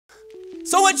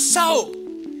So much so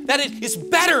that it is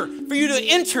better for you to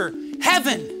enter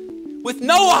heaven with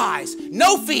no eyes,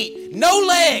 no feet, no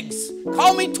legs.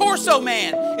 Call me torso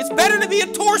man. It's better to be a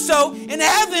torso in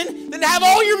heaven than to have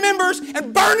all your members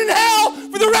and burn in hell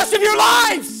for the rest of your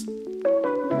lives.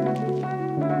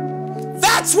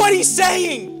 That's what he's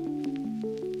saying.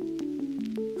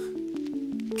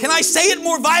 Can I say it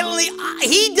more violently?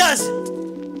 He doesn't.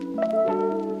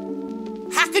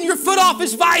 Hacking your foot off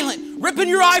is violent. Ripping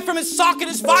your eye from its socket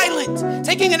is violent.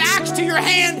 Taking an axe to your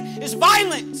hand is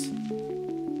violent.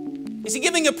 Is he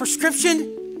giving a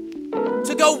prescription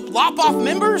to go lop off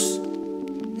members?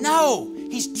 No.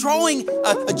 He's drawing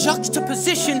a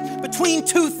juxtaposition between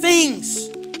two things.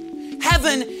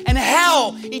 Heaven and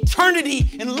hell. Eternity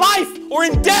in life or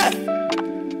in death.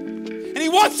 And he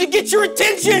wants to get your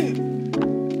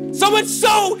attention. So much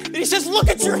so that he says, look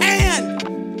at your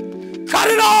hand. Cut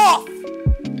it off.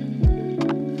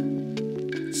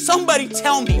 Somebody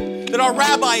tell me that our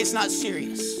rabbi is not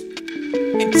serious.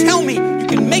 And tell me you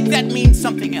can make that mean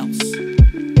something else.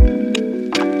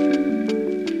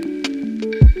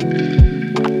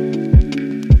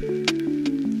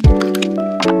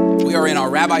 We are in our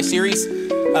rabbi series.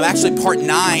 Actually part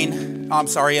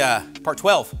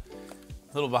 12. A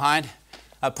little behind.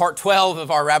 Part 12 of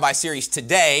our rabbi series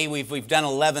today. We've done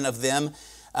 11 of them.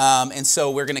 And so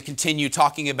we're going to continue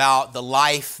talking about the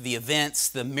life, the events,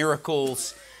 the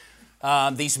miracles,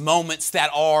 these moments that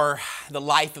are the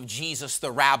life of Jesus,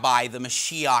 the Rabbi, the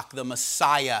Mashiach, the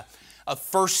Messiah, a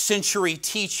first century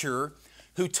teacher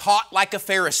who taught like a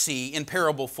Pharisee in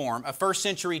parable form, a first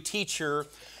century teacher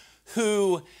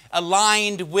who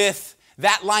aligned with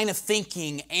that line of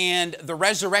thinking and the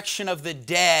resurrection of the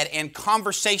dead and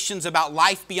conversations about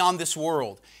life beyond this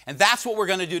world. And that's what we're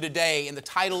going to do today. And the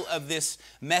title of this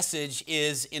message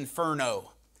is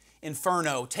Inferno.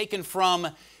 Inferno, taken from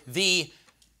the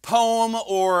poem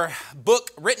or book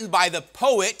written by the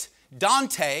poet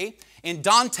Dante in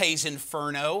Dante's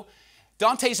Inferno.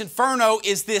 Dante's Inferno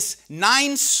is this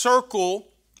 9-circle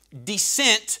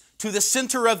descent to the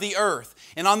center of the earth.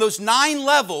 And on those 9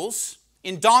 levels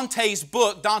in Dante's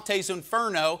book, Dante's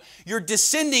Inferno, you're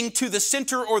descending to the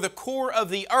center or the core of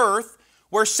the earth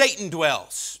where Satan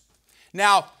dwells.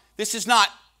 Now, this is not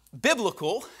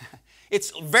biblical.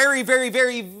 It's very, very,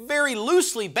 very, very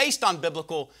loosely based on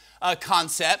biblical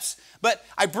concepts. But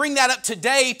I bring that up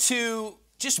today to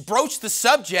just broach the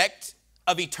subject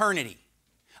of eternity,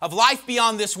 of life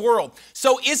beyond this world.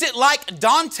 So is it like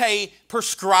Dante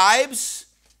prescribes,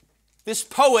 this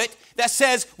poet that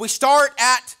says we start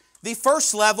at the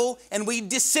first level and we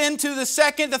descend to the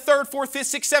second, the third, fourth, fifth,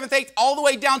 sixth, seventh, eighth, all the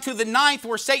way down to the 9th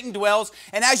where Satan dwells.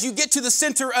 And as you get to the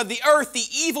center of the earth, the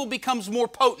evil becomes more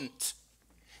potent.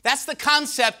 That's the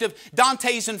concept of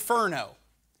Dante's Inferno.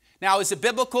 Now, is it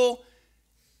biblical?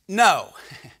 No.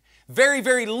 Very,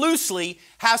 very loosely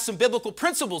has some biblical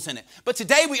principles in it. But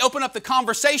today we open up the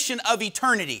conversation of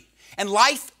eternity and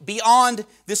life beyond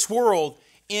this world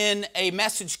in a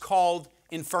message called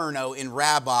Inferno in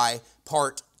Rabbi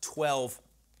Part 12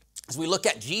 as we look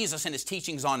at Jesus and his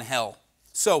teachings on hell.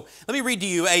 So let me read to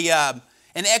you an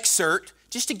excerpt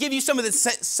just to give you some of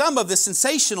the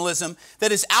sensationalism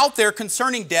that is out there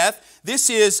concerning death. This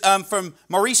is from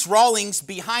Maurice Rawlings'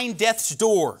 Behind Death's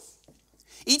Door.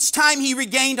 Each time he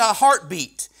regained a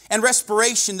heartbeat and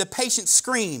respiration, the patient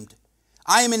screamed,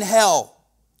 "I am in hell."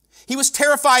 He was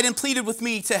terrified and pleaded with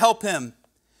me to help him.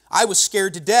 I was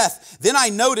scared to death. Then I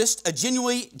noticed a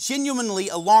genuinely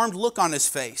alarmed look on his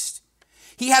face.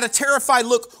 He had a terrified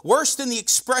look worse than the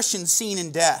expression seen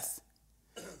in death.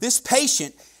 This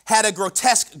patient had a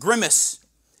grotesque grimace.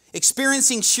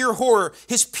 Experiencing sheer horror,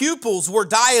 his pupils were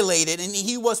dilated and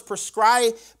he was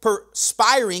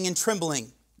perspiring and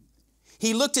trembling.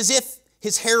 He looked as if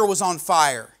his hair was on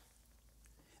fire.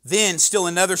 Then still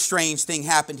another strange thing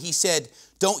happened. He said,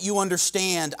 "Don't you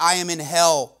understand? I am in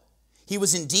hell." He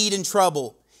was indeed in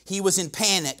trouble. He was in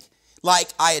panic like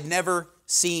I had never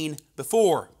seen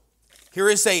before. Here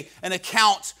is an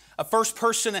account, a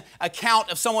first-person account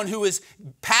of someone who is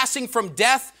passing from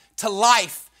death to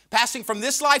life, passing from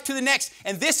this life to the next.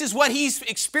 And this is what he's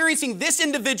experiencing, this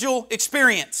individual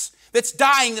experience that's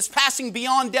dying, that's passing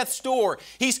beyond death's door.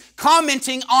 He's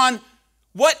commenting on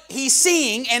what he's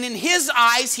seeing, and in his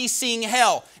eyes, he's seeing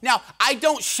hell. Now, I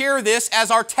don't share this as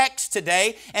our text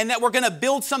today, and that we're going to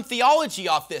build some theology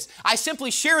off this. I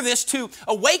simply share this to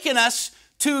awaken us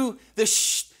to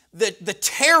the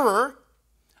terror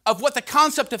of what the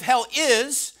concept of hell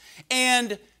is,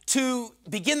 and to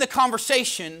begin the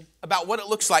conversation about what it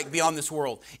looks like beyond this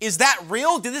world. Is that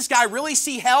real? Did this guy really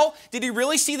see hell? Did he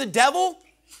really see the devil?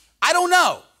 I don't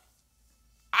know.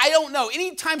 I don't know.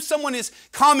 Anytime someone is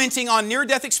commenting on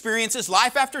near-death experiences,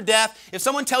 life after death, if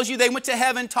someone tells you they went to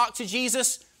heaven, talked to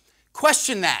Jesus,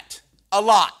 question that a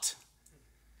lot.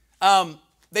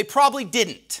 They probably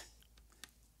didn't.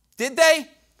 Did they?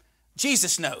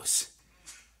 Jesus knows.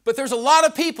 But there's a lot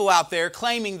of people out there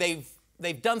claiming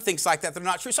they've done things like that. They're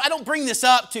not true. So I don't bring this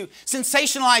up to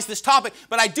sensationalize this topic,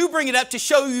 but I do bring it up to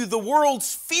show you the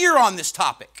world's fear on this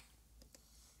topic.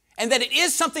 And that it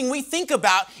is something we think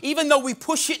about, even though we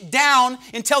push it down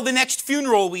until the next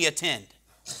funeral we attend.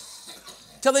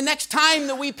 Till the next time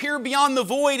that we peer beyond the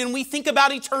void and we think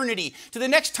about eternity. To the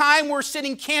next time we're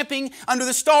sitting camping under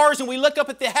the stars and we look up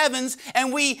at the heavens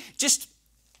and we just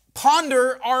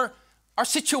ponder our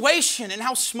situation and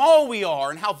how small we are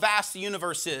and how vast the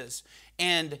universe is.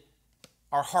 And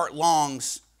our heart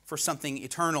longs for something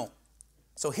eternal.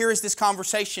 So here is this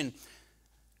conversation.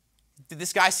 Did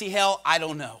this guy see hell? I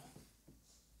don't know.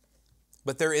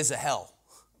 But there is a hell.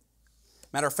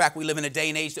 Matter of fact, we live in a day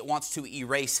and age that wants to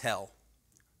erase hell.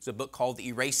 There's a book called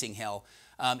Erasing Hell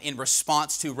in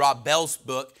response to Rob Bell's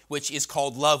book, which is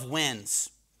called Love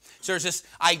Wins. So there's this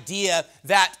idea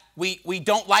that we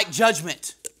don't like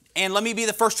judgment. And let me be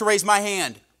the first to raise my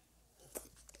hand.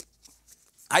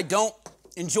 I don't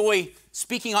enjoy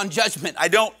speaking on judgment. I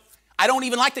don't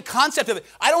even like the concept of it.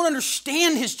 I don't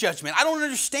understand his judgment. I don't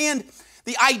understand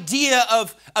the idea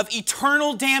of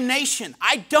eternal damnation.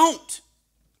 I don't.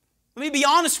 Let me be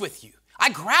honest with you. I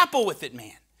grapple with it,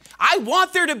 man. I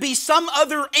want there to be some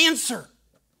other answer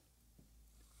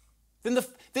than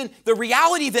the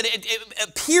reality that it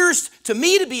appears to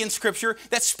me to be in Scripture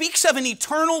that speaks of an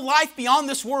eternal life beyond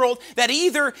this world that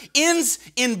either ends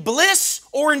in bliss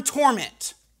or in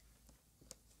torment.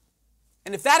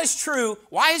 And if that is true,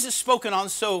 why is it spoken on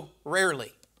so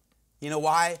rarely? You know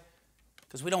why?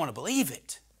 Because we don't want to believe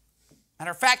it.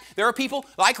 Matter of fact, there are people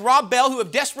like Rob Bell who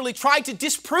have desperately tried to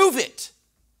disprove it.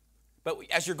 But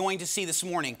as you're going to see this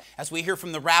morning, as we hear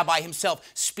from the rabbi himself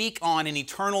speak on an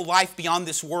eternal life beyond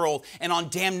this world and on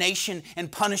damnation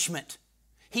and punishment,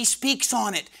 he speaks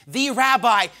on it, the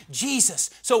rabbi, Jesus.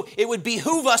 So it would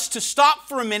behoove us to stop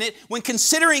for a minute when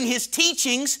considering his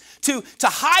teachings to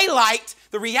highlight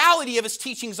the reality of his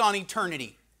teachings on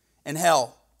eternity and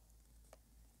hell.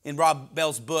 In Rob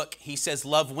Bell's book, he says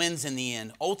love wins in the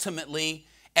end. Ultimately,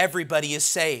 everybody is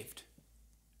saved.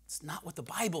 It's not what the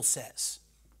Bible says.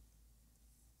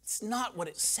 It's not what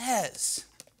it says.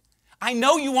 I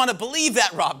know you want to believe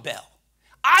that, Rob Bell.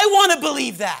 I want to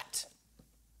believe that.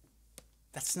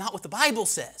 That's not what the Bible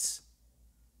says.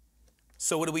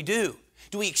 So what do?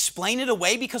 Do we explain it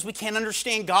away because we can't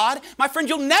understand God? My friend,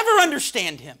 you'll never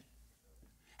understand Him.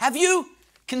 Have you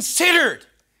considered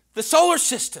the solar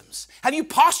systems? Have you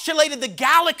postulated the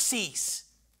galaxies?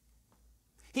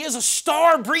 He is a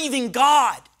star-breathing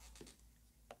God.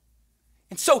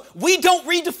 And so we don't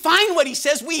redefine what He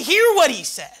says, we hear what He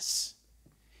says.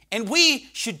 And we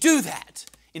should do that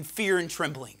in fear and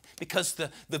trembling, because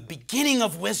the beginning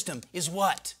of wisdom is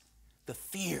what? The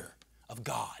fear of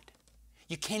God.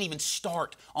 You can't even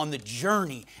start on the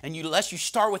journey unless you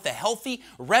start with a healthy,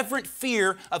 reverent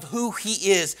fear of who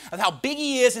He is, of how big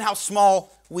He is and how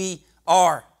small we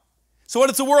are. So what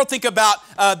does the world think about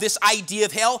this idea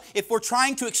of hell? If we're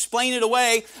trying to explain it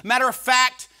away, matter of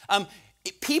fact,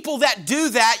 people that do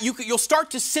that, you'll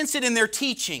start to sense it in their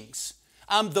teachings.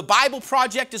 The Bible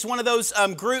Project is one of those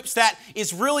groups that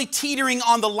is really teetering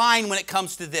on the line when it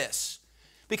comes to this,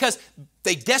 because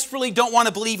they desperately don't want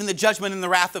to believe in the judgment and the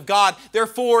wrath of God.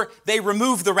 Therefore, they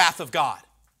remove the wrath of God.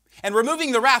 And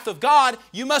removing the wrath of God,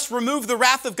 you must remove the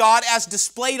wrath of God as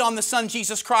displayed on the Son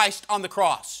Jesus Christ on the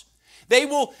cross. They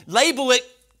will label it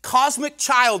cosmic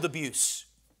child abuse.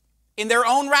 In their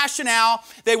own rationale,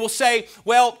 they will say,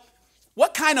 well,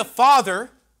 what kind of father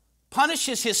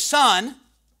punishes his son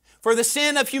for the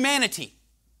sin of humanity?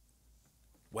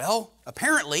 Well,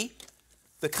 apparently,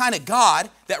 the kind of God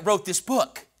that wrote this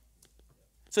book.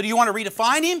 So do you want to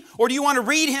redefine Him, or do you want to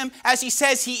read Him as He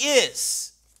says He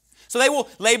is? So they will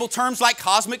label terms like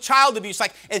cosmic child abuse,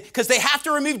 because they have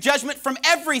to remove judgment from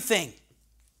everything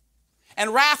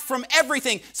and wrath from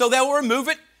everything. So they'll remove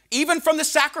it even from the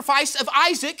sacrifice of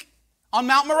Isaac on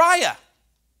Mount Moriah.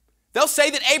 They'll say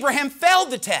that Abraham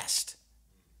failed the test,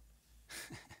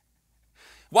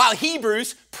 while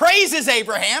Hebrews praises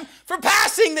Abraham for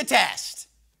passing the test.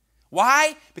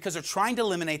 Why? Because they're trying to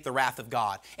eliminate the wrath of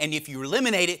God. And if you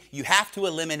eliminate it, you have to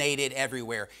eliminate it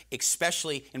everywhere,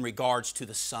 especially in regards to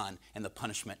the Son and the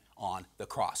punishment on the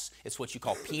cross. It's what you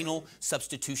call penal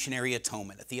substitutionary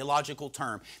atonement, a theological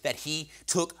term, that He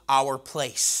took our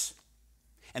place.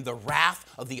 And the wrath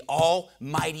of the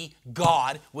Almighty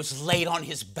God was laid on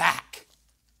His back.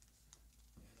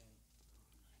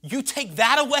 You take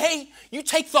that away, you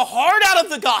take the heart out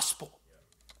of the gospel.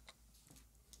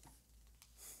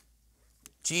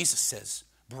 Jesus says,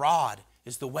 broad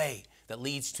is the way that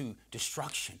leads to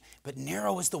destruction, but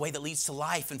narrow is the way that leads to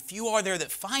life, and few are there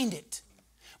that find it.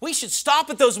 We should stop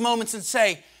at those moments and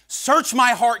say, search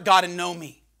my heart, God, and know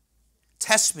me.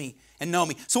 Test me and know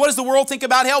me. So what does the world think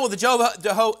about hell? Well,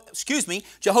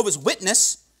 Jehovah's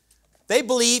Witness, they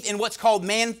believe in what's called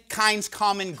mankind's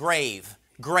common grave.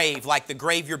 Grave, like the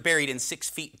grave you're buried in 6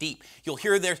 feet deep. You'll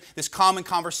hear this common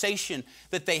conversation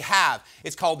that they have.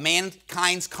 It's called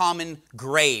mankind's common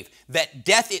grave. That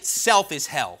death itself is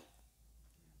hell.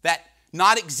 That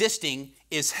not existing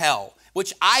is hell,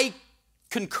 which I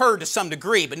concur to some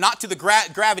degree, but not to the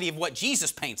gravity of what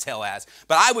Jesus paints hell as.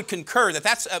 But I would concur that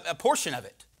that's a portion of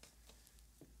it.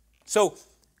 So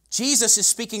Jesus is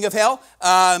speaking of hell.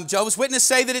 Jehovah's Witnesses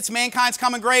say that it's mankind's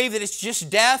common grave, that it's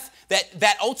just death,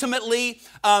 that ultimately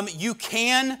you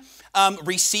can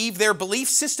receive their belief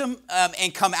system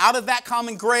and come out of that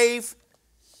common grave.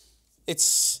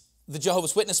 It's the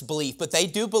Jehovah's Witness belief, but they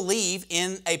do believe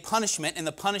in a punishment, and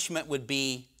the punishment would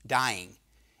be dying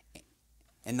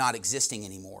and not existing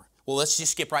anymore. Well, let's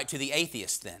just skip right to the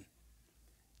atheist then.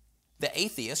 The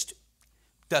atheist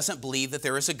doesn't believe that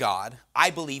there is a God.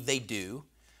 I believe they do.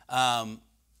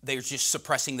 They're just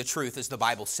suppressing the truth, as the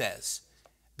Bible says,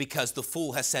 because the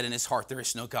fool has said in his heart there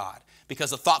is no God.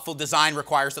 Because a thoughtful design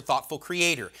requires a thoughtful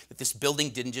creator. That this building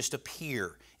didn't just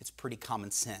appear. It's pretty common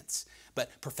sense. But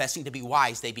professing to be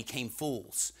wise, they became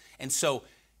fools. And so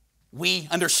we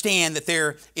understand that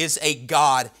there is a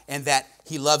God and that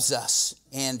He loves us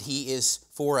and He is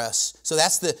for us. So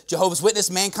that's the Jehovah's Witness,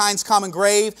 mankind's common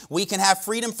grave. We can have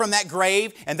freedom from that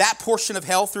grave and that portion of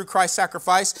hell through Christ's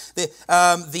sacrifice.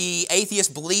 The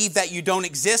atheists believe that you don't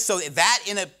exist. So that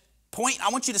in a point, I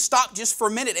want you to stop just for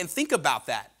a minute and think about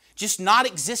that. Just not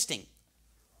existing.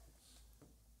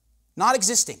 Not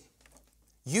existing.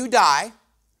 You die.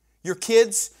 Your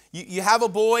kids, you have a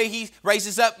boy, he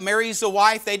raises up, marries a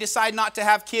wife, they decide not to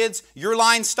have kids. Your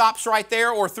line stops right there,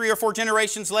 or 3 or 4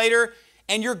 generations later,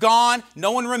 and you're gone.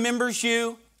 No one remembers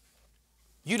you.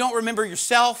 You don't remember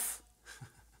yourself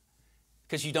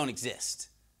because you don't exist.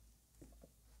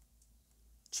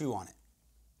 Chew on it.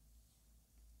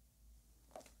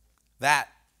 That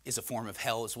is a form of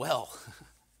hell as well.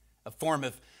 A form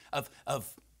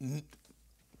of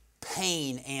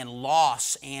pain and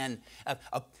loss and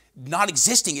not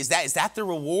existing. Is that the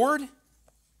reward?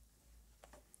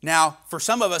 Now, for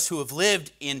some of us who have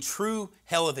lived in true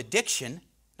hell of addiction,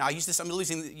 now I'm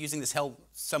using this hell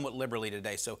somewhat liberally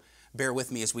today, so bear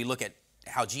with me as we look at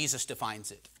how Jesus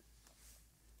defines it.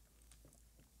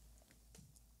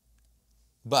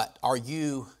 But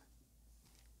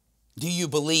do you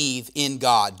believe in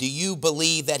God? Do you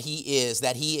believe that He is,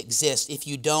 that He exists? If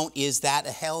you don't, is that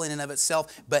a hell in and of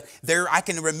itself? But I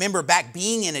can remember back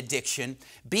being in addiction,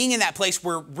 being in that place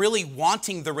where really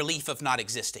wanting the relief of not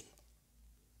existing.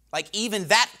 Like even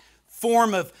that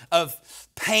form of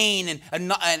pain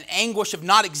and anguish of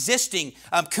not existing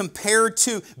compared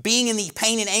to being in the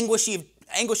pain and anguish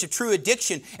of true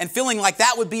addiction and feeling like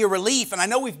that would be a relief. And I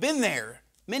know we've been there,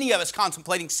 many of us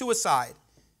contemplating suicide.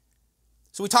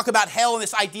 So we talk about hell and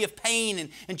this idea of pain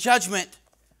and judgment.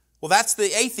 Well, that's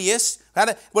the atheists.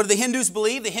 What do the Hindus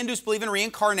believe? The Hindus believe in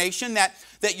reincarnation, that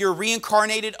you're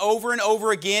reincarnated over and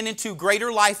over again into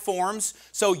greater life forms.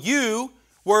 So you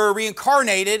were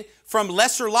reincarnated from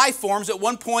lesser life forms. At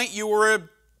one point, you were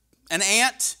an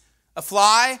ant, a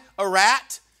fly, a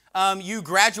rat. You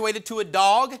graduated to a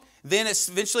dog. Then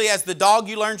eventually, as the dog,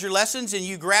 you learned your lessons and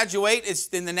you graduate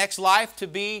in the next life to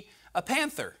be a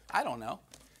panther. I don't know.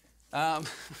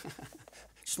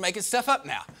 Just making stuff up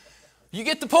now. You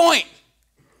get the point.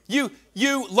 You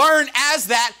learn as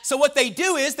that. So what they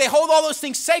do is they hold all those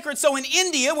things sacred. So in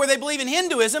India, where they believe in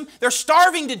Hinduism, they're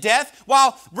starving to death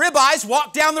while ribeyes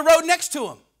walk down the road next to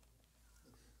them.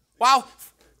 While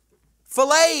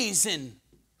fillets and,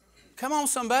 come on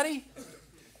somebody,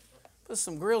 put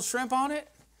some grilled shrimp on it.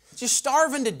 Just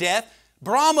starving to death.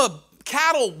 Brahma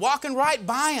cattle walking right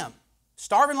by them.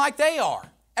 Starving like they are.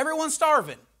 Everyone's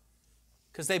starving.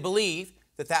 Because they believe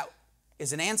that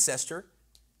is an ancestor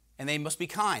and they must be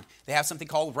kind. They have something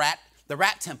called the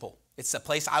Rat Temple. It's a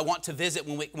place I want to visit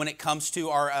when it comes to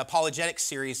our apologetics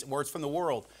series, Words from the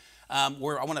World,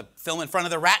 where I want to film in front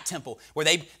of the Rat Temple, where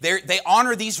they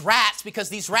honor these rats because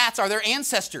these rats are their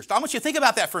ancestors. I want you to think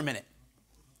about that for a minute.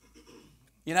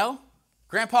 You know,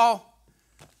 Grandpa,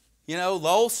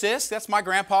 Lowell Sisk, that's my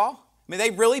grandpa. I mean,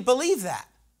 they really believe that.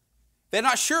 They're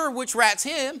not sure which rat's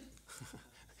him.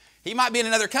 He might be in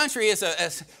another country as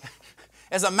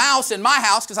a mouse in my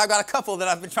house because I've got a couple that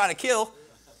I've been trying to kill.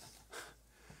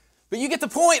 But you get the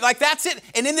point, like that's it.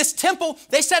 And in this temple,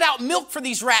 they set out milk for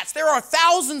these rats. There are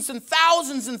thousands and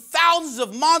thousands and thousands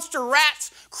of monster rats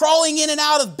crawling in and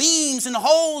out of beams and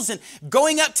holes and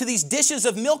going up to these dishes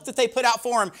of milk that they put out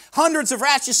for them. Hundreds of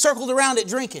rats just circled around it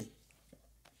drinking.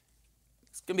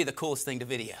 It's going to be the coolest thing to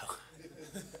video.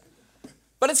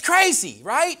 But it's crazy,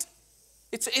 right?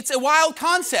 It's a wild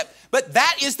concept. But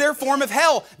that is their form of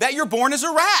hell, that you're born as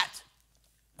a rat.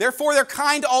 Therefore, they're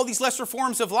kind to all these lesser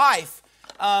forms of life.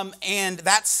 And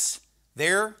that's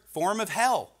their form of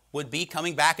hell, would be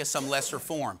coming back as some lesser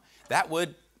form. That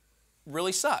would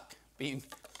really suck. Being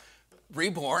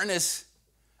reborn as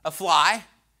a fly,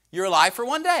 you're alive for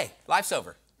one day. Life's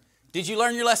over. Did you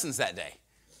learn your lessons that day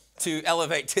to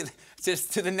elevate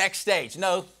to the next stage?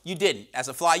 No, you didn't. As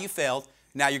a fly, you failed.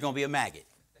 Now you're going to be a maggot.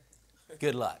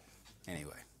 Good luck.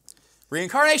 Anyway,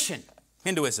 reincarnation,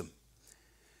 Hinduism.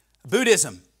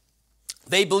 Buddhism.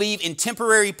 They believe in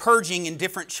temporary purging in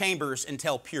different chambers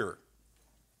until pure.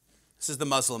 This is the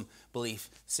Muslim belief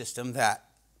system that,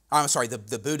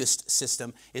 the Buddhist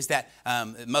system is that,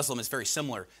 Muslim is very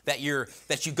similar, that you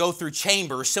go through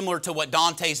chambers similar to what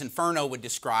Dante's Inferno would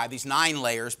describe, these 9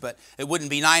 layers, but it wouldn't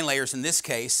be 9 layers in this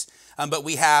case. But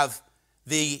we have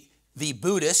the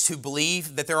Buddhists who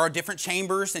believe that there are different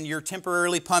chambers and you're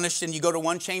temporarily punished and you go to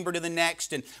one chamber to the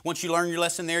next, and once you learn your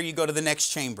lesson there, you go to the next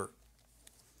chamber.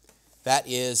 That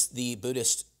is the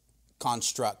Buddhist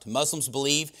construct. Muslims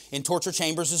believe in torture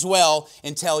chambers as well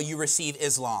until you receive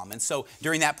Islam. And so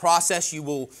during that process, you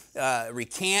will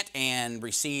recant and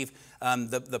receive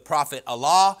the Prophet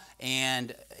Allah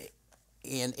and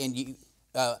you,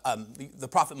 the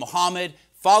Prophet Muhammad.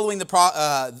 Following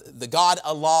the God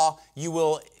Allah, you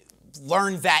will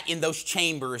learn that in those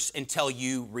chambers until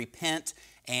you repent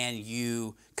and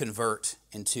you convert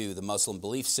into the Muslim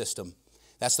belief system.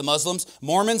 That's the Muslims.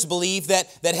 Mormons believe that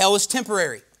hell is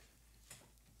temporary.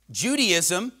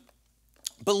 Judaism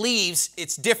believes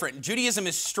it's different. Judaism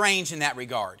is strange in that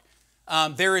regard.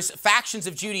 There is factions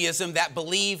of Judaism that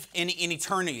believe in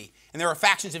eternity, and there are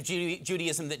factions of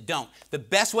Judaism that don't. The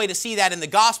best way to see that in the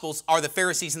Gospels are the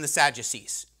Pharisees and the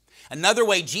Sadducees. Another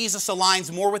way, Jesus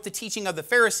aligns more with the teaching of the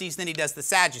Pharisees than he does the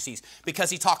Sadducees,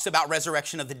 because he talks about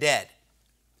resurrection of the dead.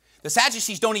 The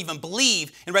Sadducees don't even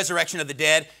believe in resurrection of the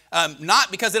dead,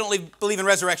 not because they don't believe in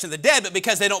resurrection of the dead, but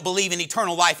because they don't believe in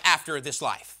eternal life after this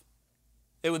life.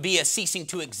 It would be a ceasing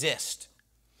to exist.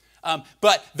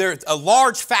 But there's a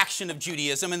large faction of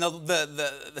Judaism, and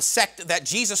the sect that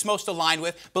Jesus most aligned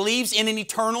with believes in an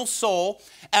eternal soul.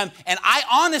 And I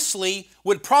honestly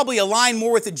would probably align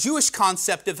more with the Jewish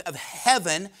concept of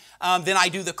heaven than I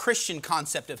do the Christian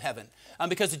concept of heaven.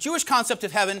 Because the Jewish concept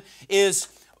of heaven is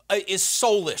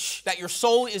soulish, that your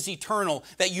soul is eternal,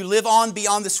 that you live on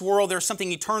beyond this world. There's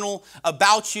something eternal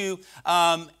about you,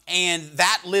 and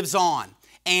that lives on.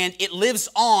 And it lives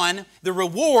on. The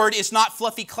reward is not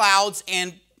fluffy clouds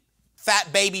and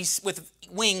fat babies with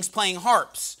wings playing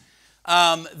harps.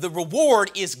 The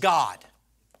reward is God.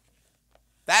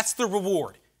 That's the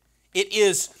reward. It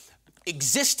is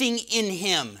existing in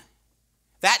Him.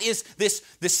 That is this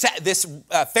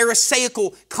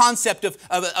Pharisaical concept of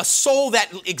a soul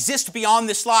that exists beyond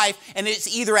this life, and it's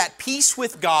either at peace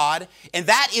with God, and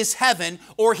that is heaven,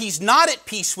 or he's not at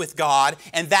peace with God,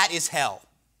 and that is hell,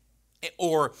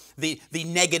 or the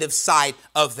negative side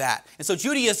of that. And so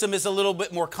Judaism is a little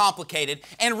bit more complicated,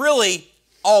 and really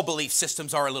all belief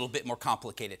systems are a little bit more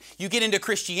complicated. You get into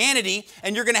Christianity,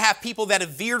 and you're going to have people that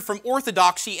have veered from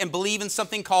orthodoxy and believe in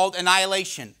something called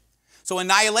annihilation. So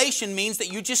annihilation means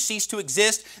that you just cease to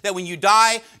exist, that when you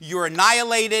die, you're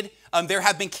annihilated. There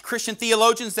have been Christian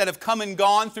theologians that have come and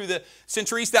gone through the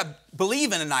centuries that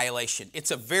believe in annihilation.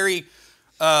 It's a very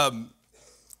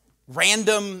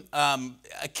random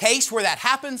case where that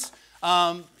happens,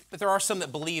 but there are some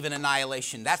that believe in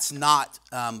annihilation. That's not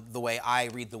the way I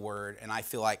read the word, and I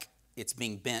feel like it's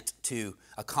being bent to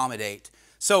accommodate.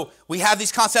 So we have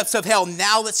these concepts of hell.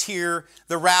 Now let's hear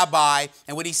the rabbi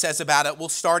and what he says about it. We'll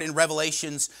start in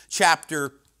Revelations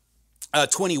chapter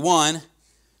 21.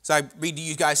 So I read to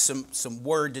you guys some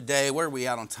word today. Where are we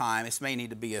at on time? This may need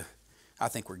to be I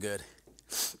think we're good.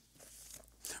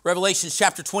 Revelations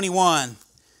chapter 21.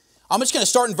 I'm just going to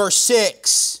start in verse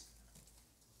 6.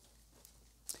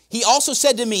 He also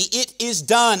said to me, "It is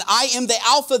done. I am the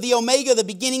Alpha, the Omega, the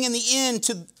beginning and the end.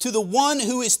 To the one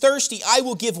who is thirsty, I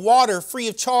will give water free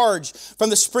of charge from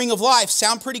the spring of life."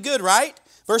 Sound pretty good, right?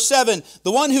 Verse 7,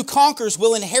 "The one who conquers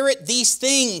will inherit these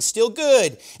things." Still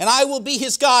good. "And I will be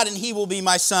his God, and he will be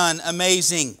my son."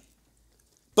 Amazing.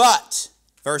 But,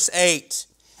 verse 8,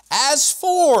 "As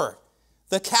for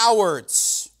the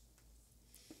cowards,"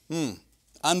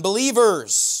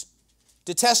 unbelievers,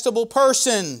 detestable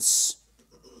persons,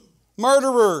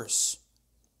 murderers,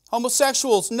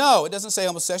 homosexuals. No, it doesn't say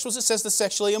homosexuals. It says the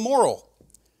sexually immoral.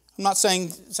 I'm not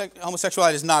saying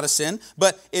homosexuality is not a sin,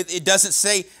 but it doesn't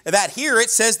say that here. It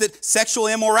says that sexual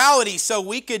immorality. So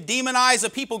we could demonize a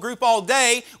people group all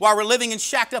day while we're living and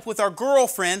shacked up with our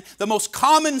girlfriend, the most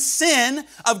common sin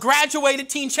of graduated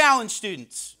Teen Challenge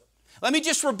students. Let me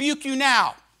just rebuke you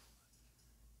now.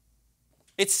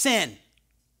 It's sin.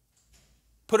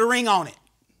 Put a ring on it.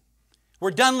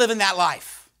 We're done living that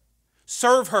life.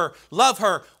 Serve her, love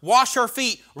her, wash her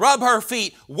feet, rub her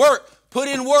feet, work. Put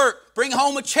in work, bring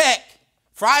home a check,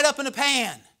 fry it up in a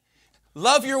pan.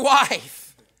 Love your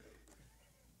wife.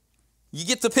 You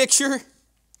get the picture?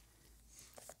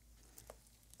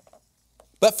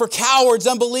 But for cowards,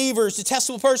 unbelievers,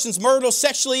 detestable persons, murderers,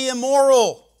 sexually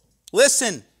immoral.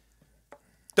 Listen,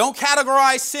 don't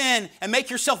categorize sin and make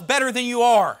yourself better than you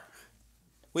are.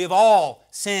 We have all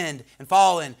sinned and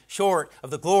fallen short of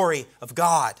the glory of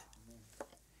God.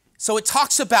 So it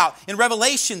talks about, in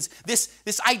Revelations,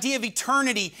 this idea of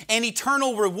eternity and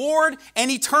eternal reward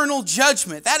and eternal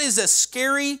judgment. That is a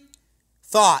scary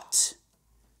thought.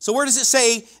 So where does it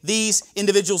say these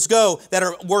individuals go that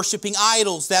are worshiping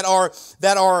idols, that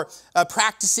are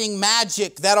practicing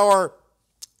magic, that are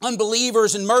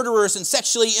unbelievers and murderers and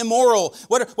sexually immoral?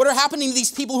 What are happening to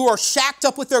these people who are shacked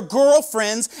up with their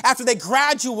girlfriends after they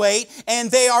graduate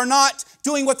and they are not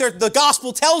doing what the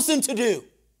gospel tells them to do?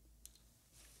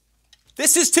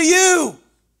 This is to you,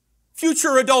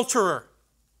 future adulterer.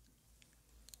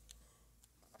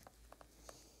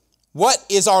 What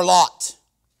is our lot?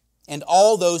 And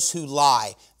all those who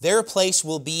lie, their place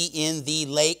will be in the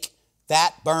lake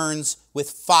that burns with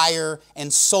fire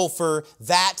and sulfur.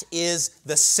 That is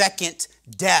the second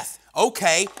death.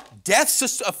 Okay, death's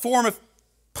just a form of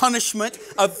punishment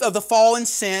of the fall and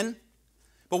sin.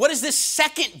 But what is this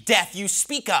second death you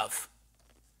speak of?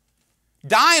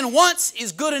 Dying once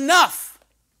is good enough.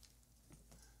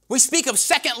 We speak of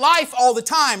second life all the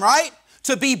time, right?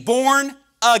 To be born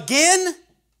again.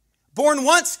 Born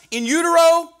once in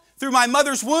utero through my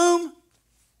mother's womb.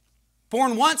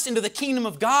 Born once into the kingdom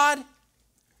of God.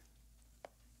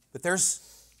 But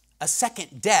there's a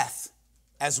second death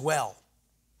as well.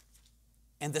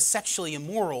 And the sexually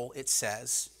immoral, it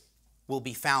says, will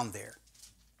be found there.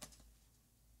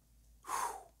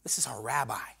 Whew. This is our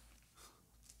rabbi.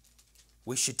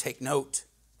 We should take note.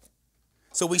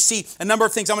 So we see a number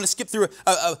of things. I'm going to skip through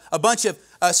a bunch of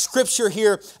scripture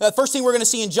here. First thing we're going to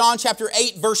see in John chapter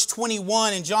 8, verse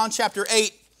 21. In John chapter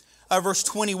 8, verse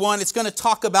 21, it's going to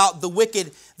talk about the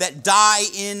wicked that die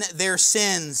in their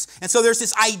sins. And so there's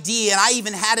this idea, and I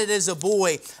even had it as a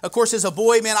boy. Of course, as a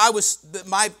boy, man,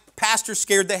 my pastor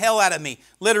scared the hell out of me,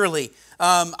 literally.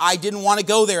 I didn't want to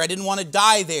go there. I didn't want to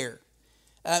die there.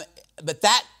 But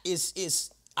that is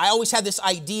I always had this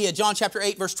idea, John chapter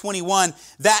 8, verse 21,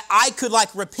 that I could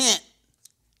repent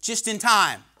just in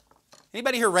time.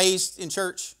 Anybody here raised in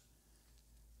church?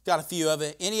 Got a few of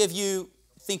it. Any of you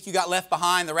think you got left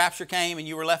behind? The rapture came and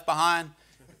you were left behind?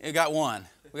 We got one.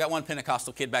 We got one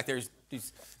Pentecostal kid back there.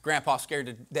 His grandpa scared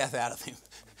to death out of him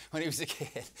when he was a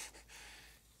kid.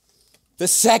 The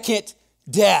second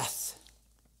death.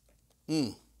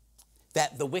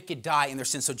 That the wicked die in their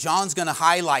sins. So John's going to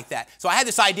highlight that. So I had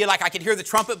this idea I could hear the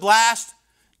trumpet blast.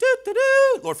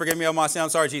 Doo-doo-doo. Lord, forgive me of my sin. I'm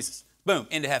sorry, Jesus. Boom,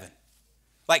 into heaven.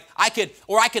 I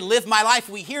could live my life.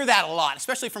 We hear that a lot,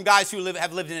 especially from guys who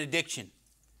have lived in addiction.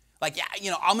 I'm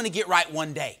going to get right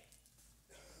one day.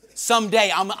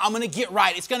 Someday, I'm going to get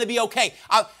right. It's going to be okay.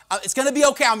 It's going to be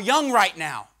okay. I'm young right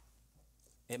now.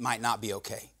 It might not be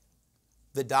okay.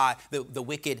 The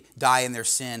wicked die in their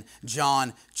sin.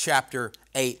 John chapter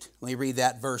 8. Let me read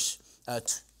that verse.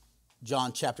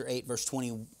 John chapter 8, verse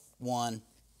 21.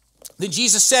 Then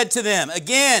Jesus said to them,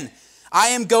 again, I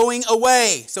am going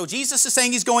away. So Jesus is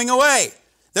saying he's going away.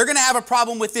 They're going to have a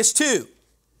problem with this too.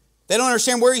 They don't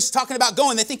understand where he's talking about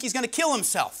going. They think he's going to kill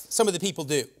himself. Some of the people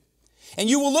do. And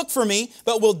you will look for me,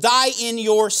 but will die in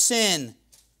your sin.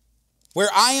 Where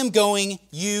I am going,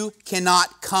 you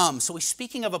cannot come. So he's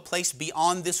speaking of a place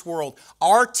beyond this world.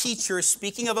 Our teacher is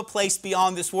speaking of a place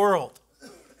beyond this world.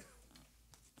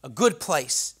 A good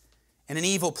place and an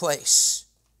evil place.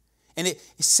 And it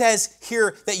says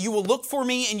here that you will look for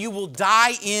me and you will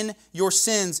die in your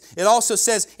sins. It also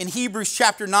says in Hebrews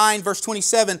chapter 9, verse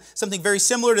 27, something very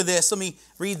similar to this. Let me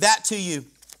read that to you.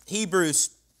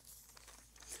 Hebrews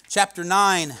chapter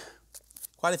 9.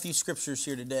 Quite a few scriptures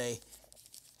here today.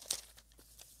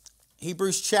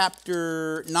 Hebrews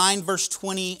chapter 9, verse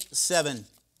 27.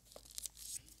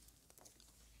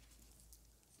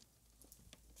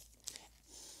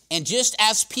 And And just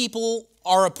as people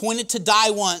are appointed to die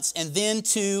once and then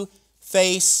to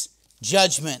face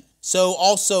judgment, so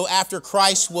also after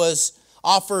Christ was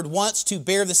offered once to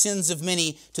bear the sins of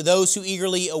many, to those who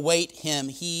eagerly await him,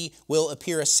 he will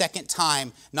appear a second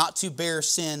time, not to bear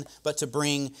sin, but to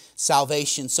bring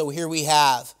salvation. So here we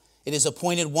have, it is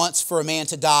appointed once for a man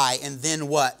to die, and then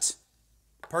what?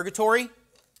 Purgatory?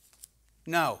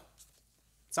 No.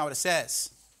 That's not what it says.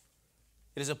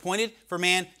 It is appointed for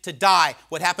man to die.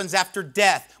 What happens after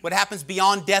death? What happens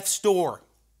beyond death's door?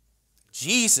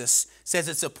 Jesus says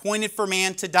it's appointed for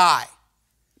man to die.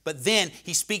 But then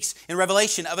he speaks in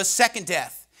Revelation of a second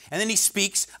death. And then he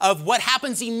speaks of what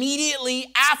happens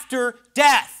immediately after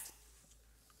death.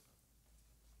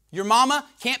 Your mama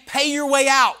can't pay your way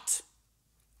out.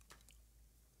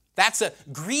 That's a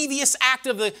grievous act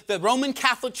of the Roman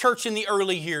Catholic Church in the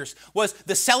early years, was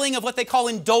the selling of what they call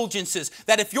indulgences.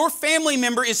 That if your family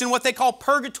member is in what they call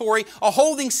purgatory, a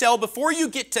holding cell before you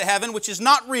get to heaven, which is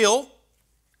not real,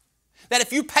 that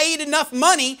if you paid enough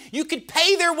money, you could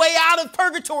pay their way out of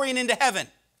purgatory and into heaven.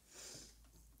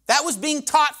 That was being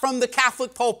taught from the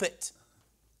Catholic pulpit.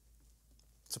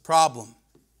 It's a problem.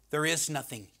 There is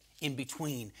nothing in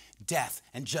between death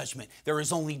and judgment. There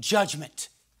is only judgment.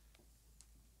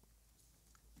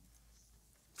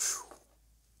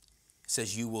 It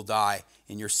says you will die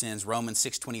in your sins. Romans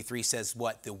 6:23 says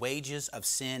what? The wages of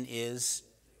sin is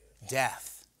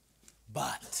death.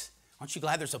 But, aren't you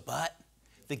glad there's a but?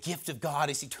 The gift of God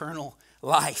is eternal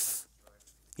life.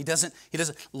 He doesn't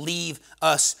leave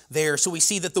us there. So we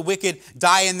see that the wicked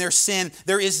die in their sin.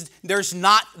 There's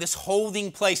not this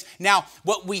holding place. Now,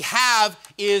 what we have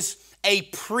is a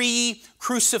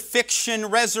pre-crucifixion,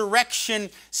 resurrection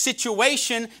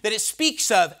situation that it speaks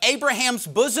of. Abraham's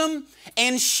bosom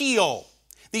and Sheol.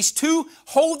 These two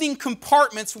holding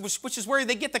compartments, which is where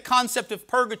they get the concept of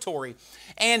purgatory.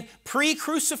 And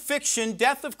pre-crucifixion,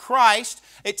 death of Christ,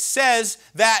 it says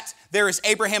that there is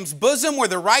Abraham's bosom where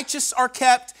the righteous are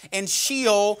kept and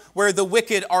Sheol where the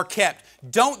wicked are kept.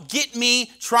 Don't get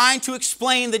me trying to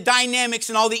explain the dynamics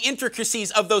and all the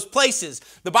intricacies of those places.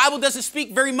 The Bible doesn't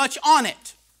speak very much on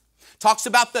it. Talks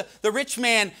about the rich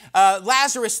man,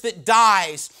 Lazarus, that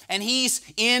dies, and he's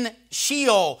in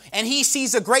Sheol, and he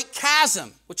sees a great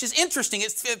chasm, which is interesting.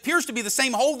 It appears to be the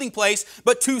same holding place,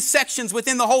 but two sections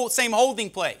within the same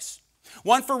holding place.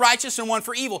 One for righteous and one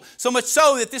for evil. So much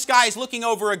so that this guy is looking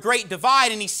over a great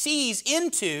divide, and he sees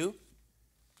into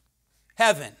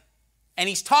heaven. And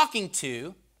he's talking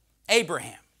to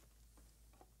Abraham.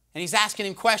 And he's asking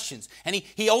him questions. And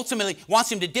he ultimately wants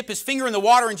him to dip his finger in the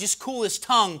water and just cool his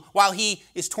tongue while he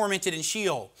is tormented in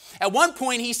Sheol. At one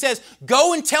point he says,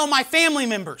 go and tell my family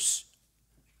members.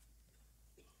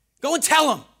 Go and tell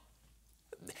them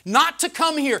not to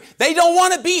come here. They don't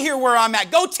want to be here where I'm at.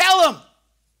 Go tell them.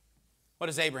 What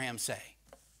does Abraham say?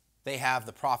 They have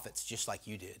the prophets just like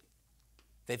you did.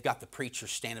 They've got the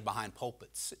preachers standing behind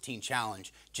pulpits at Teen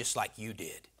Challenge just like you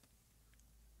did.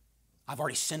 I've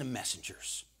already sent them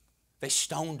messengers. They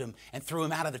stoned him and threw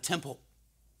him out of the temple.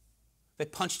 They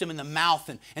punched him in the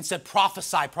mouth and said,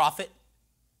 prophesy, prophet.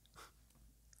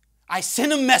 I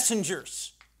sent him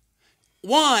messengers.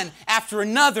 One after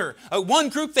another. One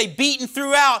group they beat and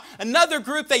threw out. Another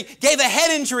group they gave a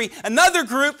head injury. Another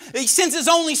group he sends his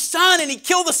only son and he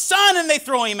killed the son and they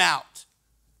throw him out.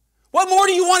 What more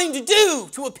do you want him to do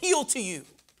to appeal to you?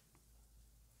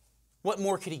 What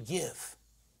more could he give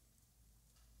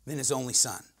than his only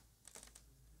son?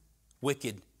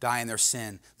 Wicked die in their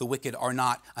sin. The wicked are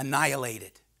not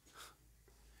annihilated.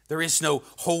 There is no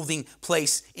holding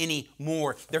place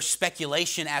anymore. There's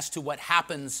speculation as to what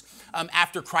happens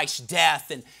after Christ's death,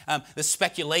 and the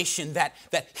speculation that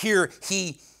here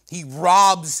he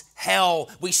robs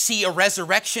hell. We see a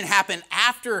resurrection happen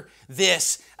after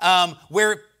this,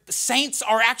 where saints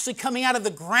are actually coming out of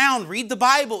the ground. Read the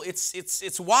Bible.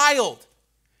 It's wild.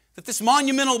 That this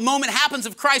monumental moment happens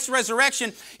of Christ's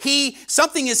resurrection.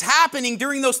 Something is happening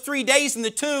during those 3 days in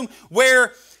the tomb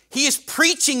where he is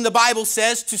preaching, the Bible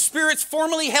says, to spirits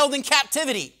formerly held in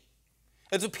captivity.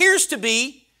 It appears to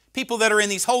be people that are in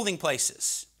these holding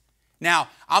places. Now,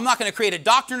 I'm not going to create a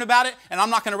doctrine about it, and I'm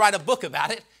not going to write a book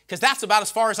about it, because that's about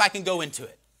as far as I can go into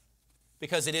it.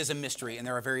 Because it is a mystery, and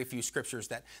there are very few scriptures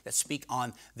that speak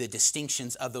on the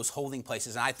distinctions of those holding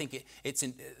places. And I think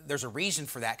there's a reason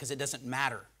for that, because it doesn't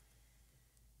matter.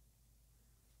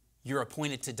 You're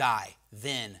appointed to die,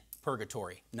 then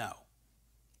purgatory. No.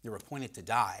 You're appointed to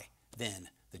die, then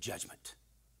the judgment.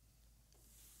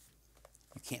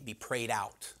 You can't be prayed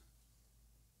out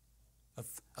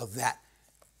of that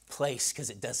place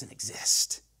because it doesn't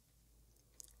exist.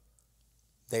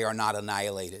 They are not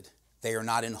annihilated. They are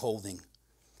not in holding.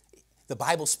 The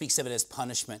Bible speaks of it as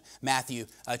punishment. Matthew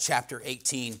chapter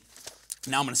 18.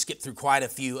 Now I'm going to skip through quite a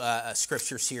few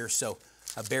scriptures here, so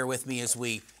bear with me as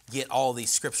we get all the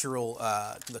scriptural,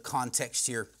 the context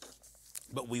here.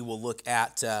 But we will look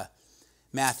at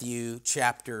Matthew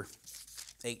chapter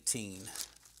 18.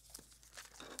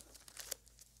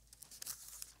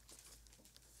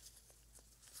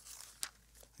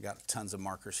 I got tons of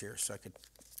markers here, so I could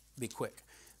be quick.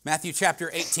 Matthew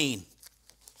chapter 18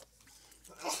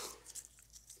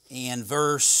 and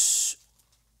verse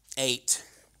 8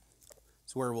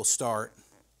 is where we'll start.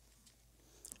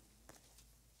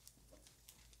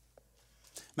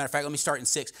 Matter of fact, let me start in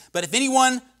 6. But if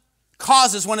anyone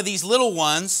causes one of these little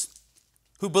ones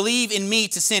who believe in me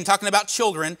to sin, talking about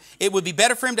children, it would be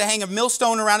better for him to hang a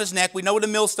millstone around his neck. We know what a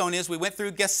millstone is. We went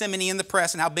through Gethsemane in the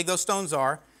press and how big those stones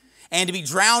are. And to be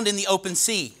drowned in the open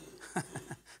sea.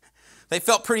 They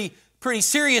felt pretty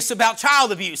serious about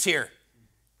child abuse here.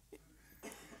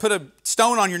 Put a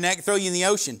stone on your neck, throw you in the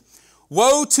ocean.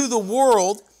 Woe to the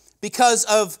world because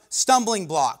of stumbling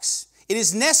blocks. It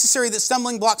is necessary that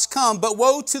stumbling blocks come, but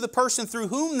woe to the person through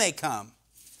whom they come.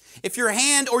 If your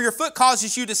hand or your foot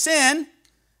causes you to sin,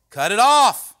 cut it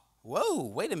off. Whoa,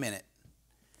 wait a minute.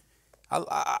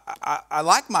 I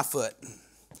like my foot.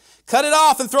 Cut it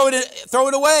off and throw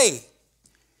it away.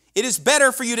 It is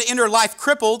better for you to enter life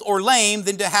crippled or lame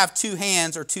than to have 2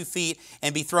 hands or 2 feet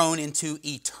and be thrown into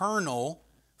eternal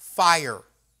fire.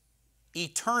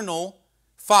 Eternal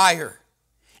fire.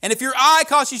 And if your eye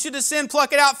causes you to sin,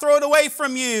 pluck it out, throw it away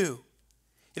from you.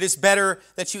 It is better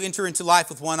that you enter into life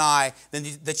with 1 eye than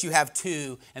that you have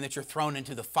 2 and that you're thrown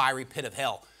into the fiery pit of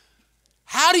hell.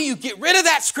 How do you get rid of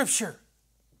that scripture?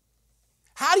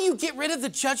 How do you get rid of the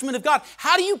judgment of God?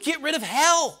 How do you get rid of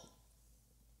hell?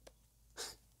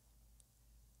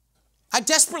 I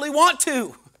desperately want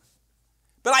to,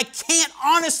 but I can't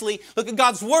honestly look at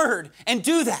God's Word and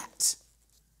do that.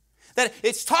 That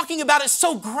it's talking about it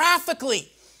so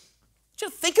graphically.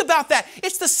 Just think about that.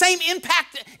 It's the same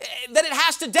impact that it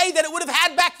has today that it would have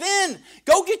had back then.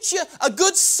 Go get you a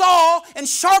good saw and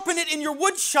sharpen it in your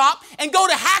wood shop and go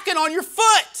to hacking on your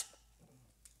foot.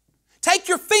 Take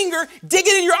your finger, dig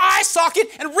it in your eye socket,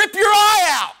 and rip your eye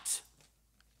out.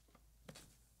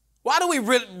 Why do we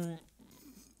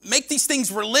make these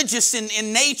things religious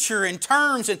in nature and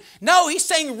terms? And no, he's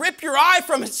saying rip your eye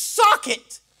from its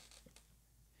socket.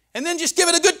 And then just give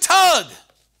it a good tug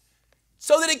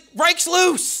so that it breaks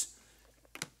loose.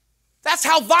 That's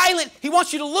how violent he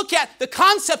wants you to look at the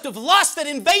concept of lust that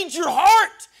invades your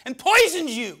heart and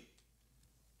poisons you.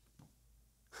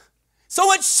 So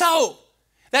much so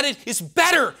that it is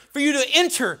better for you to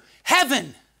enter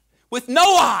heaven with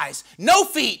no eyes, no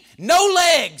feet, no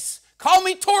legs. Call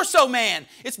me torso man.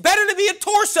 It's better to be a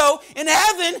torso in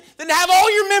heaven than to have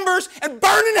all your members and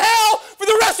burn in hell for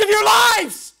the rest of your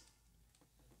lives.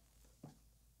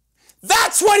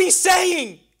 That's what he's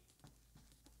saying.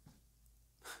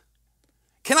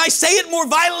 Can I say it more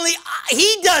violently?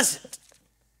 He doesn't.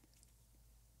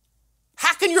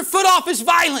 Hacking your foot off is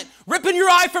violent. Ripping your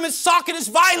eye from its socket is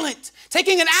violent.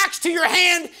 Taking an axe to your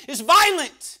hand is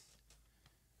violent.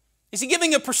 Is he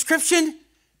giving a prescription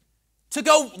to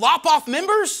go lop off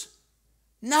members?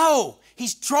 No.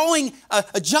 He's drawing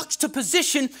a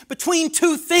juxtaposition between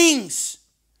 2 things.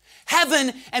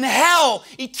 Heaven and hell,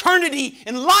 eternity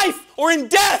in life or in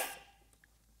death.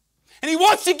 And he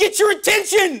wants to get your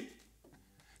attention.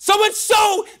 So much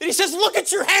so that he says, look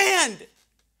at your hand.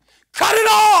 Cut it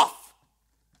off.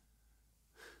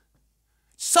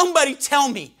 Somebody tell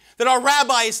me that our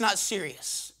rabbi is not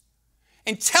serious.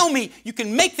 And tell me you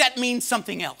can make that mean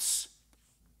something else.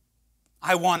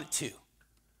 I want it to.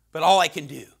 But all I can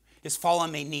do is fall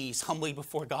on my knees humbly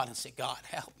before God and say, God,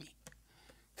 help me.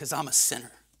 Because I'm a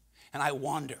sinner. And I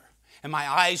wander. And my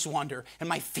eyes wander. And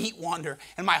my feet wander.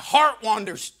 And my heart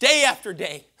wanders day after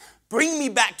day. Bring me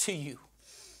back to you.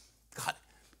 God,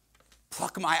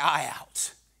 pluck my eye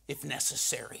out if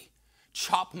necessary.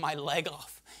 Chop my leg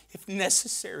off if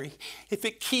necessary. If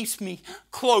it keeps me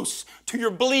close to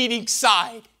your bleeding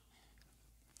side.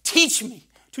 Teach me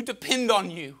to depend on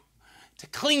you. To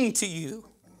cling to you.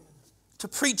 To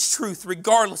preach truth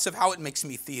regardless of how it makes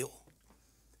me feel.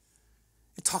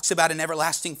 It talks about an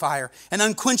everlasting fire, an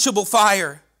unquenchable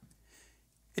fire.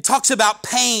 It talks about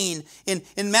pain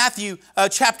in Matthew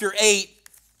chapter 8.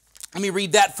 Let me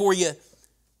read that for you.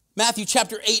 Matthew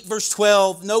chapter 8, verse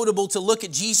 12. Notable to look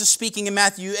at Jesus speaking in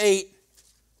Matthew 8.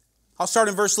 I'll start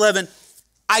in verse 11.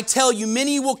 I tell you,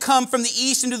 many will come from the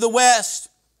east and to the west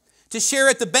to share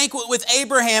at the banquet with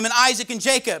Abraham and Isaac and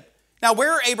Jacob. Now,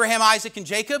 where are Abraham, Isaac, and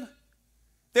Jacob?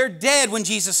 They're dead when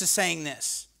Jesus is saying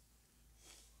this.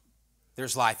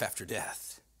 There's life after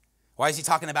death. Why is he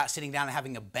talking about sitting down and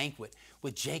having a banquet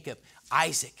with Jacob,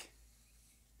 Isaac,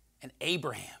 and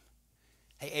Abraham?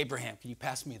 Hey, Abraham, can you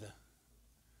pass me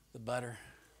the butter?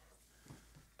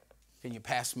 Can you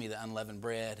pass me the unleavened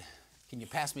bread? Can you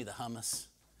pass me the hummus?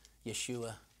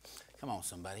 Yeshua? Come on,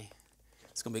 somebody.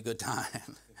 It's going to be a good time.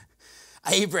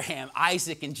 Abraham,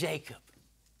 Isaac, and Jacob.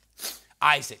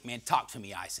 Isaac, man, talk to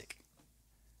me, Isaac.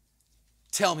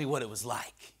 Tell me what it was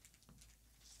like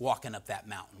walking up that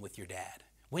mountain with your dad.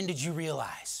 When did you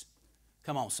realize?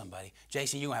 Come on, somebody.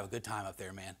 Jason, you're going to have a good time up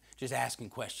there, man. Just asking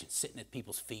questions, sitting at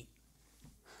people's feet.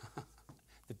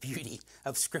 The beauty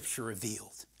of Scripture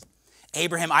revealed.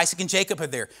 Abraham, Isaac, and Jacob are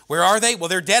there. Where are they? Well,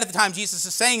 they're dead at the time Jesus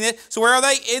is saying that. So where are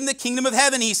they? In the kingdom of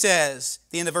heaven, he says.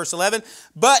 The end of verse 11.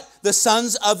 But the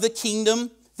sons of the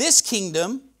kingdom, this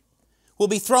kingdom, will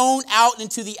be thrown out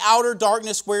into the outer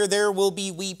darkness where there will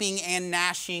be weeping and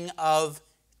gnashing of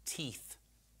teeth.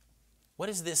 What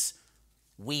is this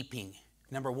weeping?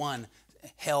 Number one,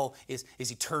 hell is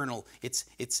eternal. It's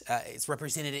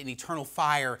represented in eternal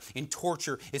fire, in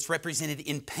torture. It's represented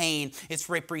in pain. It's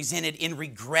represented in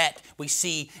regret. We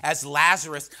see as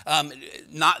Lazarus,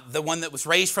 not the one that was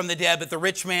raised from the dead, but the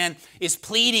rich man is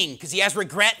pleading because he has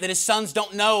regret that his sons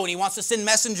don't know and he wants to send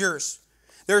messengers.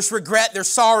 There's regret, there's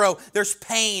sorrow, there's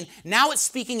pain. Now it's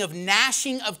speaking of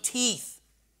gnashing of teeth.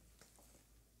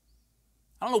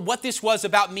 I don't know what this was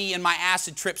about me and my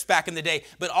acid trips back in the day,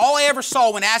 but all I ever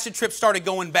saw when acid trips started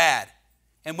going bad,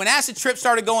 and when acid trips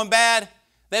started going bad,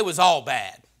 they was all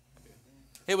bad.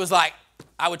 It was like,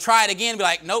 I would try it again and be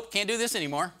like, nope, can't do this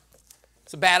anymore.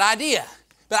 It's a bad idea.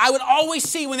 But I would always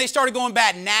see when they started going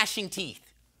bad, gnashing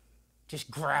teeth, just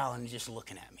growling and just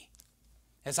looking at me.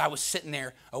 As I was sitting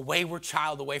there, a wayward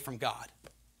child away from God,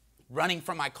 running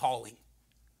from my calling,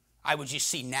 I would just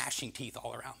see gnashing teeth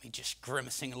all around me, just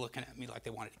grimacing and looking at me like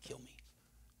they wanted to kill me.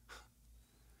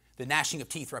 The gnashing of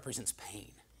teeth represents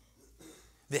pain.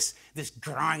 This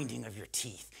grinding of your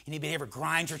teeth. Anybody ever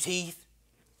grind your teeth?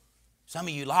 Some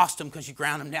of you lost them because you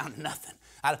ground them down to nothing.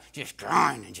 I just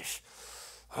grind and just...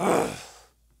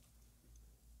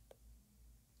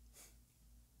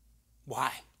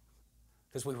 Why?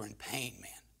 Because we were in pain, man.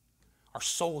 Our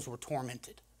souls were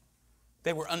tormented.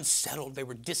 They were unsettled. They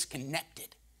were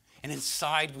disconnected. And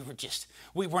inside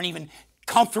we weren't even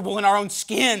comfortable in our own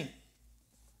skin.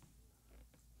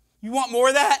 You want more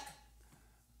of that?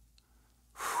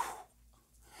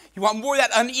 You want more of that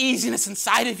uneasiness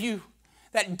inside of you?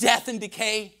 That death and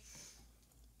decay?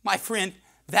 My friend,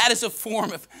 that is a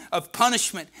form of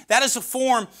punishment. That is a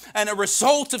form and a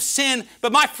result of sin.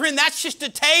 But my friend, that's just a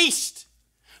taste.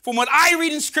 From what I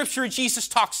read in Scripture, Jesus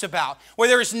talks about, where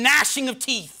there is gnashing of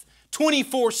teeth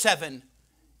 24/7,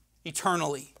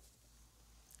 eternally.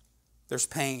 There's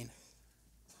pain.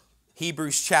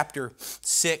 Hebrews chapter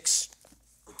 6.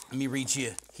 Let me read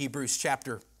you Hebrews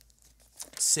chapter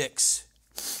 6.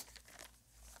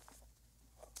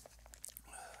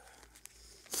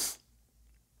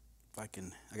 I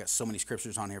got so many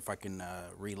scriptures on here, if I can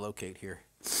relocate here.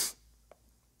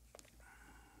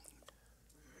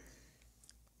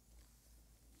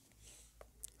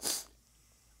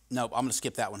 Nope, I'm going to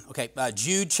skip that one. Okay,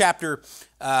 Jude chapter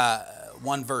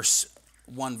 1 verse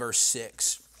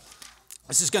 6.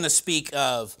 This is going to speak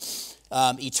of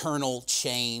eternal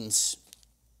chains.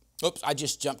 Oops, I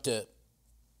just jumped to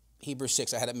Hebrews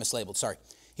 6. I had it mislabeled, sorry.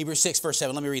 Hebrews 6 verse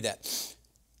 7, let me read that.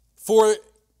 For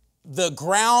the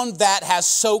ground that has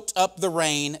soaked up the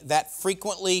rain that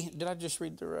frequently... Did I just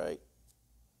read the right?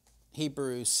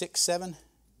 Hebrews 6, 7?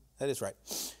 That is right.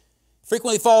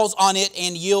 Frequently falls on it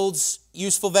and yields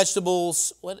useful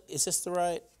vegetables. What, is this the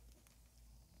right?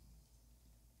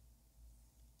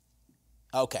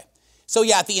 Okay. So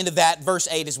yeah, at the end of that, verse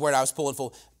 8 is where I was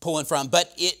pulling from.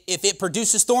 But if it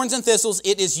produces thorns and thistles,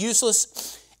 it is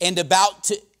useless and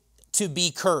about to be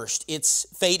cursed. Its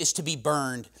fate is to be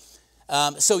burned.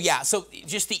 So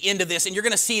just the end of this, and you're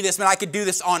going to see this, man, I could do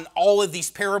this on all of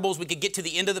these parables. We could get to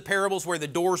the end of the parables where the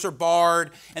doors are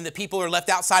barred and the people are left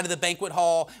outside of the banquet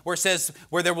hall, where it says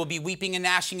where there will be weeping and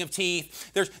gnashing of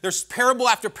teeth. There's parable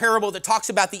after parable that talks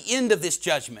about the end of this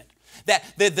judgment. That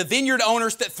the vineyard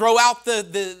owners that throw out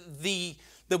the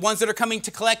ones that are coming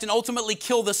to collect and ultimately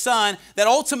kill the son, that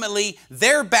ultimately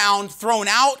they're bound, thrown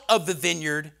out of the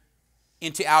vineyard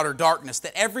into outer darkness,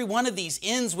 that every one of these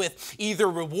ends with either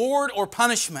reward or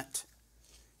punishment.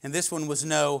 And this one was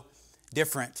no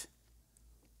different.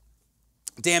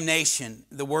 Damnation,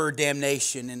 the word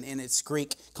damnation in its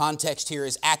Greek context here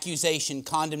is accusation,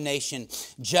 condemnation,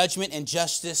 judgment and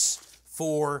justice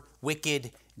for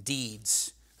wicked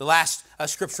deeds. The last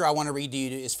scripture I want to read to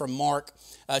you is from Mark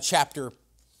chapter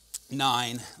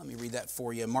 9. Let me read that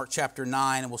for you. Mark chapter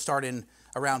 9, and we'll start in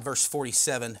around verse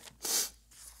 47.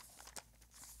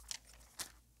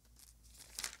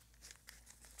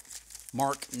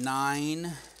 Mark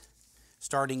 9,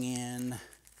 starting in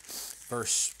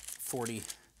verse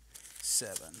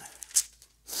 47.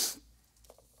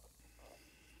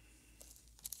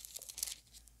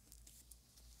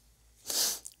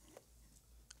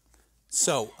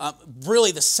 So,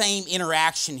 really the same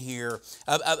interaction here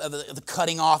of the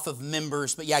cutting off of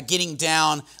members. But yeah, getting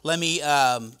down, let me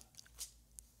end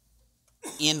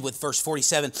with verse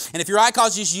 47. And if your eye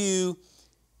causes you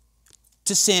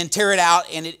to sin, tear it out,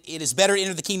 and it is better to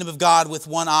enter the kingdom of God with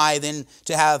one eye than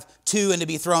to have two and to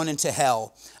be thrown into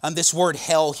hell. This word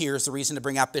hell here is the reason to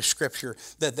bring out this scripture.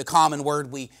 The common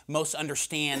word we most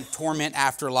understand, torment,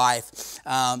 afterlife,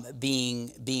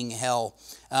 being hell.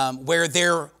 Where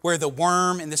the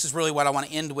worm, and this is really what I want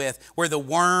to end with, where the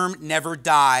worm never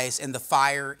dies and the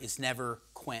fire is never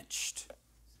quenched.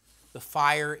 The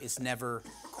fire is never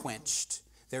quenched.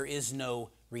 There is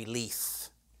no relief.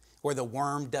 Where the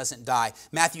worm doesn't die.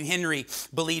 Matthew Henry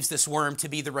believes this worm to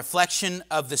be the reflection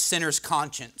of the sinner's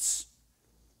conscience,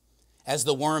 as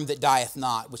the worm that dieth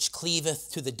not, which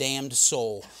cleaveth to the damned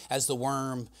soul, as the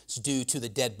worms do to the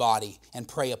dead body, and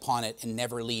prey upon it and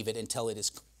never leave it until it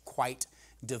is quite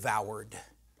devoured.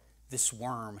 This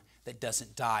worm that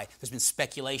doesn't die. There's been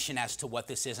speculation as to what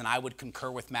this is, and I would concur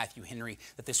with Matthew Henry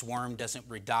that this worm doesn't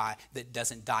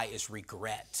die is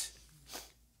regret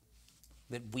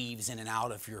that weaves in and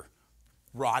out of your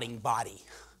rotting body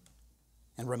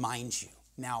and reminds you.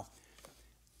 Now,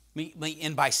 let me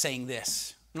end by saying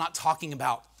this. I'm not talking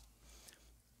about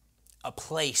a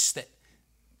place that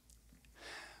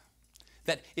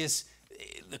is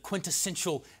the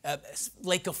quintessential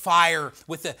lake of fire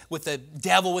with the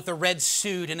devil with a red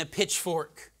suit and a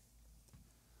pitchfork.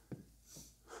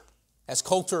 As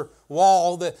Coulter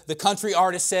Wall, the country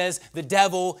artist, says, the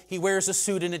devil, he wears a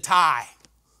suit and a tie.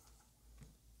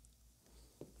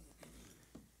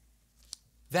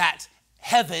 That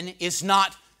heaven is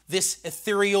not this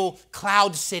ethereal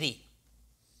cloud city.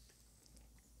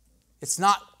 It's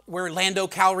not where Lando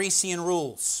Calrissian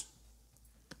rules.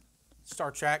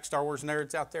 Star Trek, Star Wars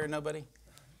nerds out there, nobody?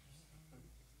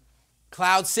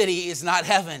 Cloud City is not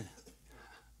heaven.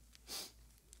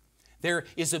 There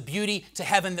is a beauty to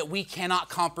heaven that we cannot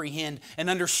comprehend, an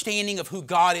understanding of who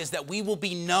God is, that we will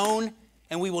be known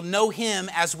and we will know Him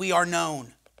as we are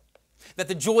known. That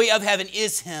the joy of heaven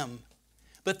is Him.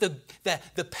 But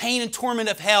the pain and torment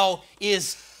of hell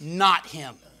is not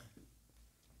Him.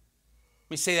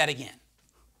 Let me say that again.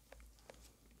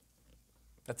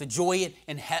 That the joy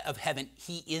of heaven,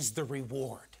 He is the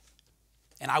reward.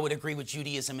 And I would agree with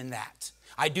Judaism in that.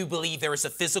 I do believe there is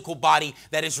a physical body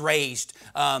that is raised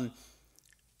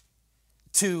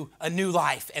to a new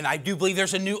life. And I do believe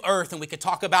there's a new earth, and we could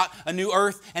talk about a new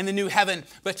earth and the new heaven.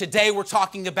 But today we're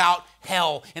talking about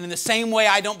hell. And in the same way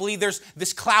I don't believe there's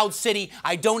this cloud city,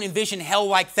 I don't envision hell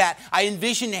like that. I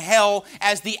envision hell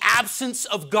as the absence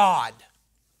of God.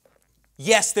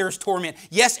 Yes, there is torment.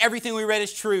 Yes, everything we read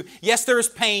is true. Yes, there is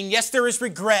pain. Yes, there is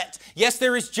regret. Yes,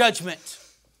 there is judgment.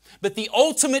 But the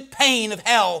ultimate pain of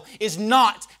hell is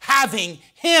not having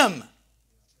Him.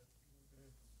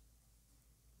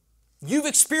 You've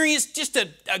experienced just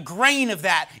a grain of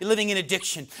that living in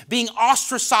addiction, being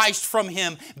ostracized from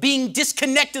Him, being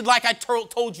disconnected like I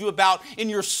told you about in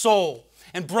your soul,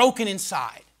 and broken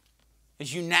inside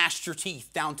as you gnashed your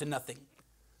teeth down to nothing.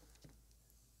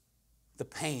 The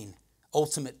pain,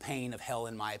 ultimate pain of hell,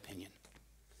 in my opinion,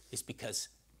 is because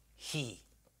He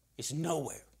is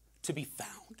nowhere to be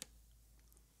found.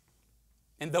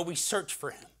 And though we search for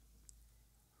Him,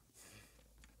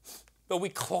 though we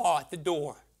claw at the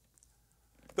door,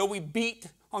 though we beat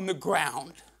on the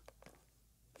ground,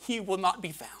 He will not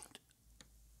be found.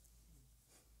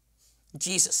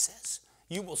 Jesus says,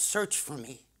 you will search for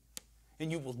me and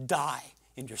you will die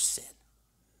in your sin.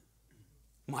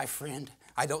 My friend,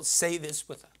 I don't say this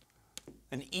with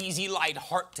an easy, light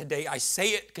heart today. I say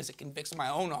it because it convicts my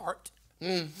own heart.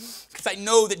 Because I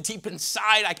know that deep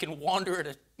inside I can wander at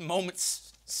a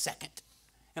moment's second.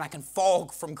 And I can fall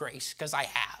from grace because I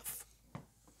have.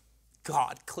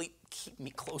 God, keep me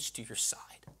close to your side.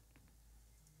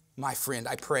 My friend,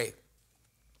 I pray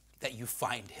that you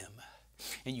find Him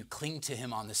and you cling to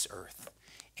Him on this earth,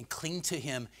 and cling to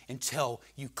Him until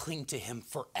you cling to Him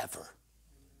forever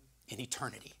in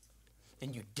eternity,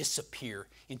 and you disappear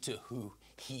into who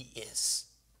He is.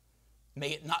 May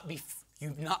it not be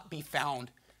you not be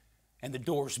found and the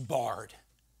doors barred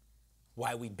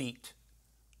while we beat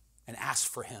and ask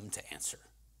for Him to answer,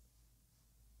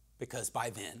 because by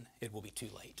then it will be too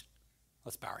late.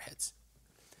 Let's bow our heads.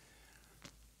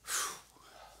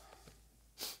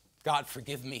 God,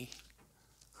 forgive me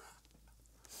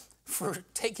for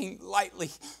taking lightly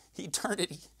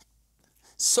eternity.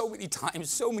 So many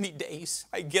times, so many days,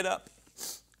 I get up,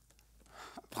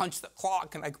 I punch the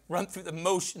clock, and I run through the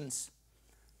motions.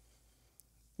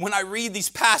 When I read these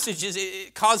passages,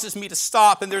 it causes me to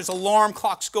stop, and there's alarm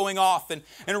clocks going off and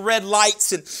red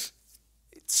lights, and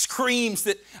it screams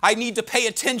that I need to pay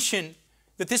attention,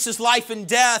 that this is life and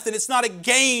death, and it's not a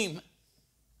game,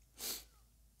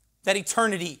 that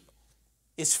eternity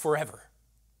is forever.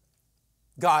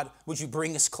 God, would you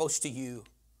bring us close to you?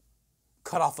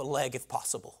 Cut off a leg if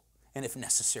possible and if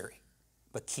necessary,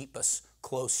 but keep us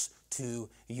close to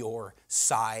your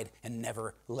side and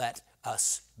never let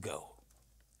us go.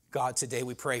 God, today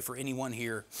we pray for anyone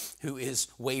here who is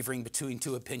wavering between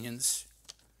two opinions.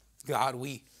 God,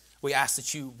 we ask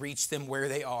that you reach them where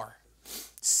they are.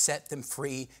 Set them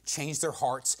free, change their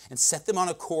hearts, and set them on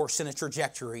a course and a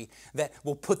trajectory that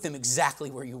will put them exactly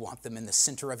where you want them, in the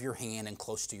center of your hand and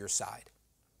close to your side.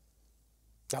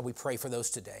 God, we pray for those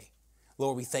today.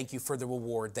 Lord, we thank you for the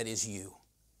reward that is you,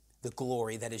 the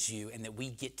glory that is you, and that we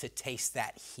get to taste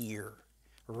that here,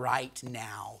 right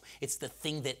now. It's the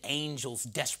thing that angels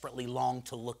desperately long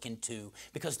to look into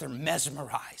because they're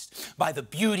mesmerized by the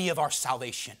beauty of our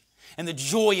salvation and the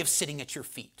joy of sitting at your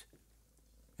feet,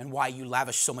 and why you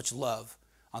lavish so much love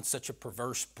on such a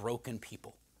perverse, broken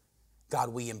people. God,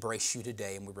 we embrace you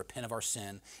today, and we repent of our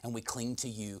sin, and we cling to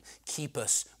you. Keep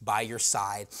us by your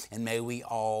side, and may we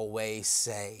always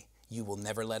say, you will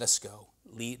never let us go,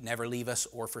 never leave us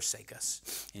or forsake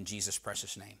us. In Jesus'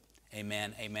 precious name,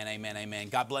 amen, amen, amen, amen.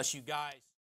 God bless you guys.